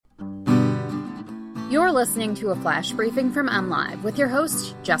You're listening to a flash briefing from MLive with your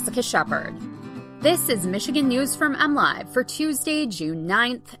host, Jessica Shepard. This is Michigan News from MLive for Tuesday, June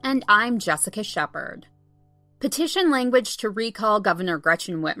 9th, and I'm Jessica Shepard. Petition language to recall Governor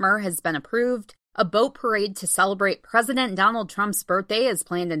Gretchen Whitmer has been approved. A boat parade to celebrate President Donald Trump's birthday is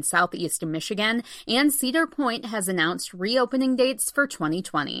planned in southeast Michigan, and Cedar Point has announced reopening dates for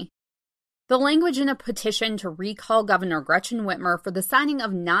 2020. The language in a petition to recall Governor Gretchen Whitmer for the signing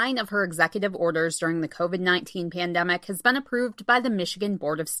of 9 of her executive orders during the COVID-19 pandemic has been approved by the Michigan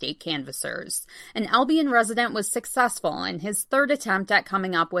Board of State Canvassers. An Albion resident was successful in his third attempt at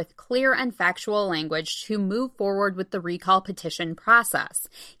coming up with clear and factual language to move forward with the recall petition process.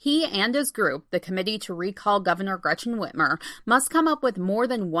 He and his group, the Committee to Recall Governor Gretchen Whitmer, must come up with more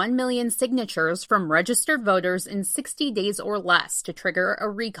than 1 million signatures from registered voters in 60 days or less to trigger a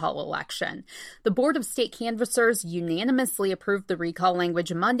recall election. The Board of State Canvassers unanimously approved the recall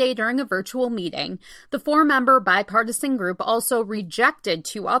language Monday during a virtual meeting. The 4-member bipartisan group also rejected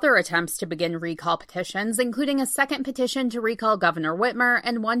 2 other attempts to begin recall petitions, including a second petition to recall Governor Whitmer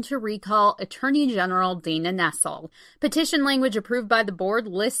and one to recall Attorney General Dana Nessel. Petition language approved by the board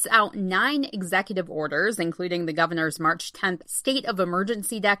lists out 9 executive orders, including the governor's March 10th state of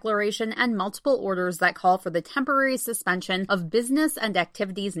emergency declaration and multiple orders that call for the temporary suspension of business and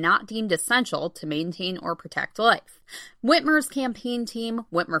activities not deemed essential to maintain or protect life. Whitmer's campaign team,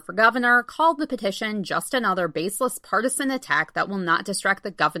 Whitmer for Governor, called the petition just another baseless partisan attack that will not distract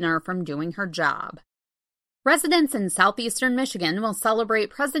the governor from doing her job. Residents in southeastern Michigan will celebrate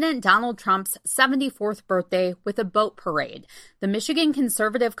President Donald Trump's 74th birthday with a boat parade. The Michigan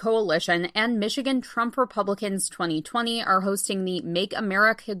Conservative Coalition and Michigan Trump Republicans 2020 are hosting the Make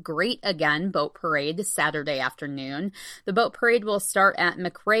America Great Again boat parade Saturday afternoon. The boat parade will start at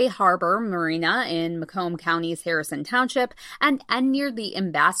McRae Harbor Marina in Macomb County's Harrison Township and end near the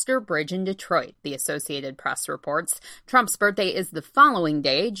Ambassador Bridge in Detroit, the Associated Press reports. Trump's birthday is the following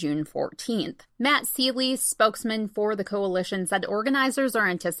day, June 14th. Matt Seeley, spokesman for the coalition, said organizers are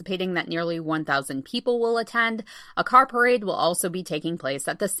anticipating that nearly 1,000 people will attend. A car parade will also be taking place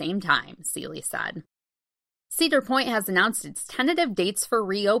at the same time, Seeley said. Cedar Point has announced its tentative dates for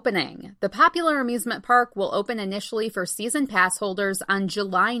reopening. The popular amusement park will open initially for season pass holders on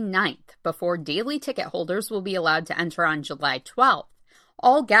July 9th, before daily ticket holders will be allowed to enter on July 12th.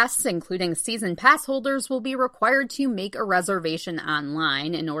 All guests, including season pass holders, will be required to make a reservation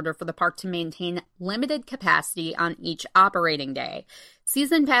online in order for the park to maintain limited capacity on each operating day.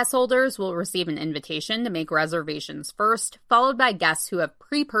 Season pass holders will receive an invitation to make reservations first, followed by guests who have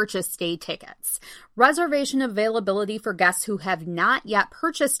pre-purchased day tickets. Reservation availability for guests who have not yet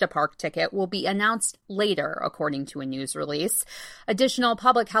purchased a park ticket will be announced later, according to a news release. Additional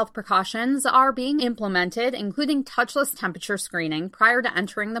public health precautions are being implemented, including touchless temperature screening prior to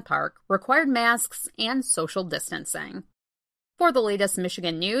entering the park, required masks, and social distancing. For the latest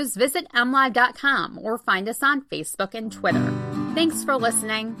Michigan news, visit mlive.com or find us on Facebook and Twitter. Thanks for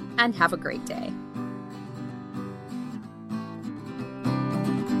listening, and have a great day.